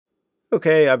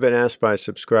Okay, I've been asked by a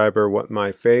subscriber what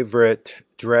my favorite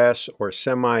dress or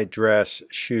semi-dress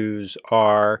shoes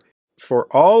are. For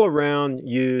all-around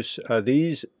use,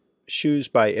 these shoes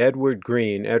by Edward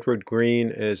Green. Edward Green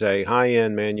is a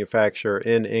high-end manufacturer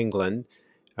in England.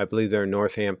 I believe they're in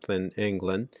Northampton,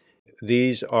 England.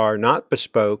 These are not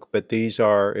bespoke, but these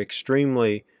are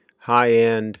extremely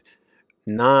high-end,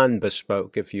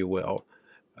 non-bespoke, if you will,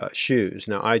 shoes.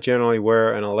 Now, I generally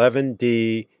wear an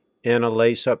 11D in a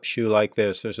lace-up shoe like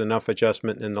this. There's enough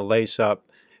adjustment in the lace-up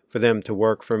for them to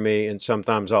work for me, and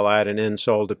sometimes I'll add an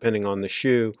insole depending on the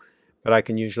shoe, but I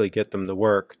can usually get them to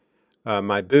work.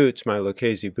 My boots, my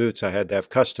Lucchese boots, I had to have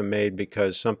custom made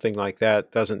because something like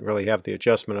that doesn't really have the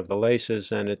adjustment of the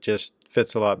laces, and it just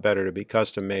fits a lot better to be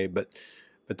custom made. But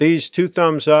these two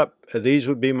thumbs up, these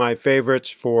would be my favorites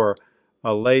for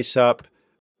a lace-up,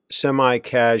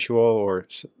 semi-casual,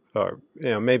 or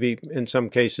maybe in some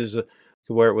cases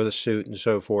to wear it with a suit and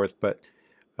so forth, but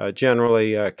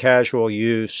generally casual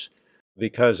use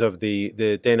because of the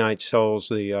day-night soles,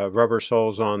 the rubber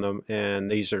soles on them,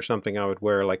 and these are something I would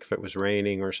wear like if it was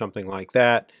raining or something like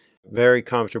that. Very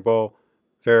comfortable,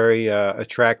 very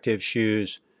attractive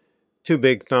shoes. Two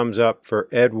big thumbs up for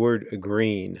Edward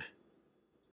Green.